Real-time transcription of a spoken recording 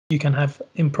you can have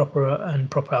improper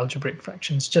and proper algebraic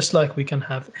fractions, just like we can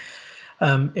have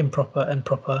improper and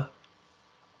proper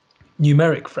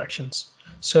numeric fractions.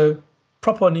 So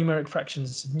proper numeric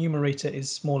fractions, numerator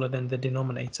is smaller than the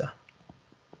denominator.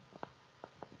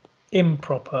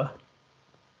 Improper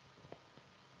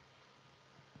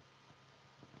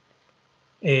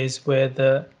is where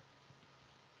the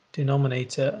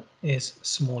denominator is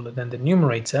smaller than the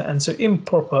numerator. And so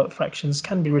improper fractions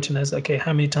can be written as, okay,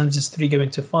 how many times does 3 go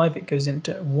into 5? It goes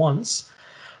into it once,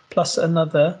 plus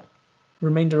another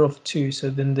remainder of 2. So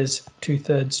then there's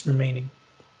 2/3 remaining.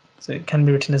 So it can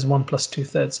be written as 1 plus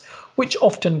 2/3, which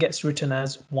often gets written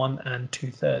as 1 and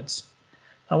 2/3.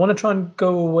 I want to try and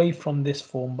go away from this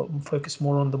form, but focus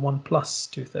more on the 1 plus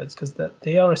 2/3, because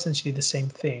they are essentially the same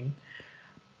thing.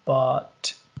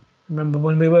 But remember,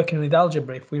 when we're working with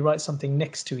algebra, if we write something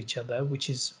next to each other, which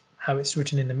is how it's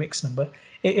written in the mixed number,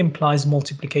 it implies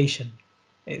multiplication.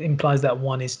 It implies that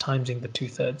 1 is timesing the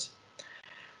 2/3.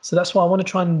 So that's why I want to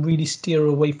try and really steer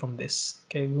away from this.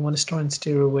 Okay, we want to try and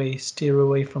steer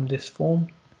away from this form,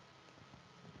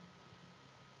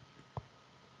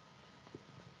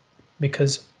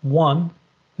 because 1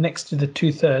 next to the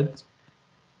 2/3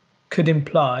 could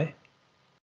imply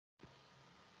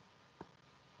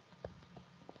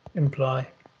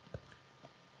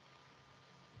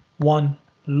 1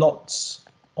 lots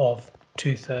of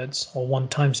 2/3, or 1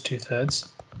 times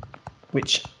 2/3,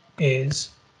 which is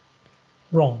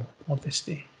wrong,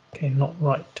 obviously. Okay, not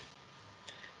right.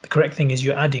 The correct thing is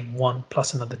you're adding 1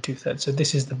 plus another 2/3. So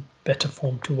this is the better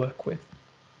form to work with.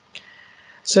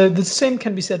 So the same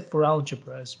can be said for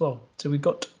algebra as well. So we've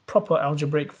got proper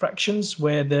algebraic fractions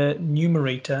where the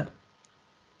numerator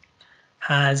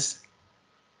has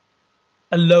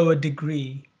a lower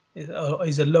degree,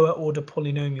 is a lower order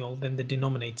polynomial than the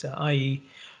denominator, i.e.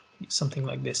 something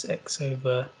like this, x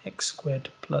over x squared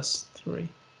plus 3.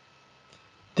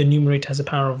 The numerator has a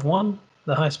power of 1,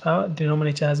 the highest power,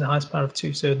 denominator has a highest power of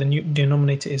 2, so the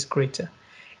denominator is greater.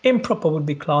 Improper would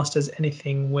be classed as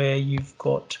anything where you've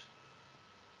got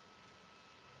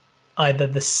either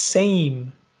the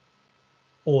same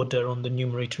order on the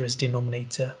numerator as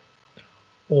denominator,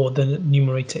 or the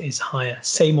numerator is higher,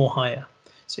 same or higher.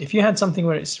 So if you had something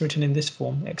where it's written in this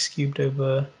form, x cubed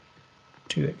over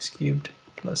 2x cubed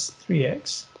plus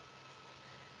 3x,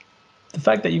 the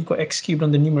fact that you've got x cubed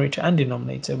on the numerator and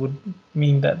denominator would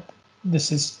mean that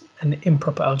this is an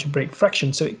improper algebraic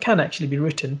fraction. So it can actually be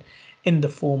written in the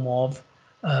form of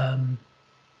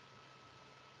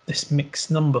this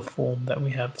mixed number form that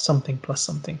we have, something plus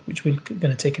something, which we're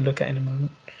going to take a look at in a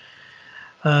moment.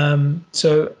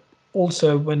 So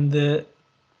also when the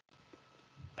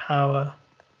power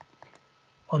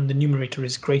on the numerator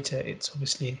is greater, it's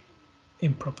obviously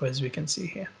improper, as we can see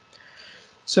here.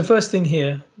 So first thing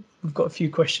here, we've got a few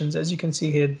questions. As you can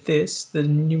see here, the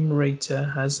numerator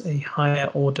has a higher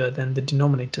order than the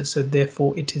denominator, so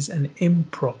therefore it is an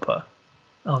improper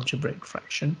algebraic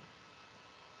fraction.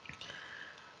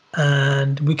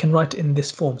 And we can write it in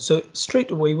this form. So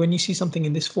straight away, when you see something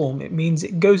in this form, it means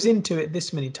it goes into it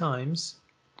this many times.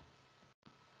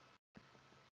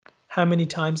 How many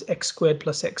times x squared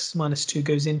plus x minus 2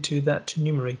 goes into that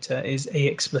numerator is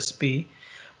ax plus b,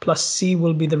 plus c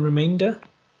will be the remainder.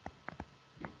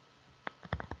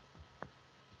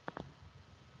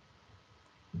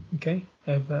 Okay,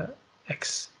 over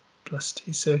x plus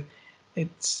t. So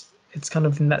it's kind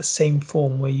of in that same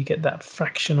form where you get that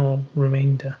fractional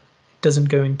remainder. It doesn't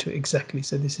go into exactly,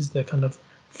 so this is the kind of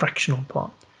fractional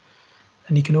part.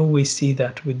 And you can always see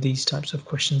that with these types of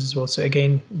questions as well. So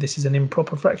again, this is an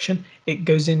improper fraction. It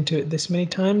goes into it this many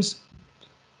times.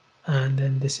 And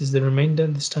then this is the remainder.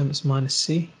 This time it's minus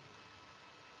c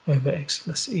over x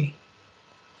plus e.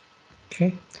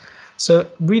 Okay, so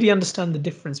really understand the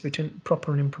difference between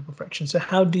proper and improper fractions. So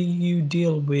how do you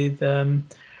deal with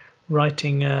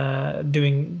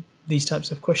doing these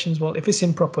types of questions? Well, if it's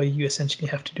improper, you essentially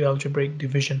have to do algebraic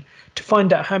division to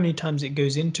find out how many times it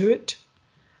goes into it,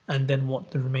 and then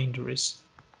what the remainder is.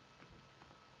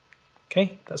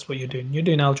 Okay, that's what you're doing. You're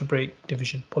doing algebraic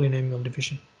division, polynomial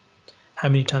division. How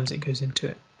many times it goes into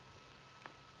it.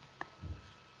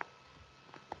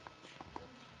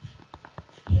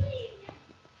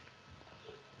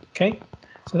 Okay,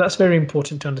 so that's very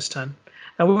important to understand.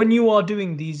 Now, when you are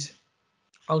doing these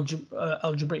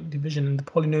algebraic division and the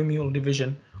polynomial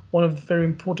division, one of the very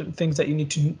important things that you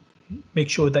need to make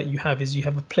sure that you have is you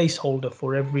have a placeholder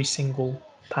for every single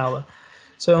power.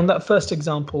 So on that first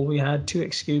example, we had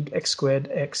 2x cubed, x squared,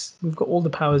 x. We've got all the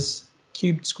powers,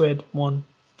 cubed, squared, 1,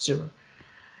 0.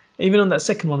 Even on that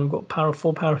second one, we've got power of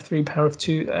 4, power of 3, power of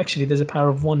 2. Actually, there's a power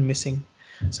of 1 missing.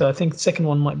 So I think the second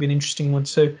one might be an interesting one.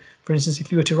 So for instance,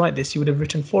 if you were to write this, you would have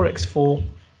written 4x4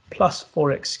 plus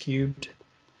 4x cubed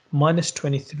minus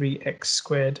 23x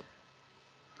squared.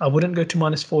 I wouldn't go to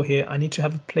minus 4 here. I need to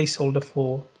have a placeholder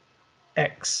for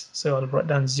x. So I'll write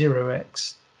down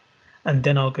 0x, and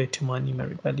then I'll go to my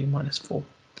numeric value minus 4.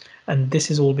 And this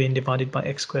is all being divided by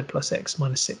x squared plus x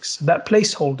minus 6. So that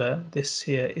placeholder, this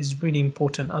here, is really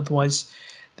important. Otherwise,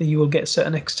 you will get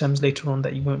certain x terms later on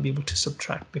that you won't be able to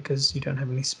subtract because you don't have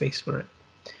any space for it.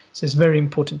 So it's very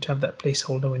important to have that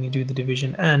placeholder when you do the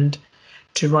division, and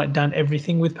to write down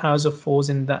everything with powers of 4s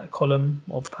in that column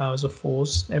of powers of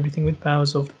 4s, everything with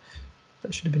powers of,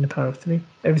 that should have been a power of 3,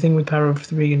 everything with power of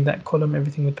 3 in that column,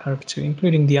 everything with power of 2,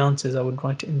 including the answers. I would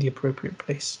write it in the appropriate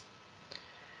place.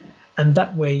 And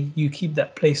that way you keep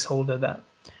that placeholder, that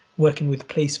working with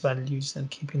place values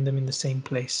and keeping them in the same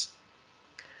place.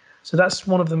 So that's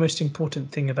one of the most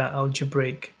important thing about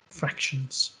algebraic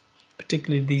fractions,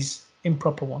 particularly these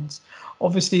improper ones.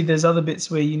 Obviously, there's other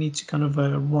bits where you need to kind of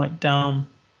write down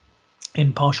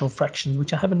in partial fractions,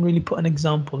 which I haven't really put an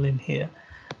example in here,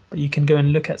 but you can go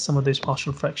and look at some of those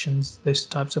partial fractions. Those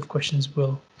types of questions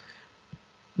will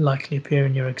likely appear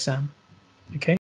in your exam. Okay.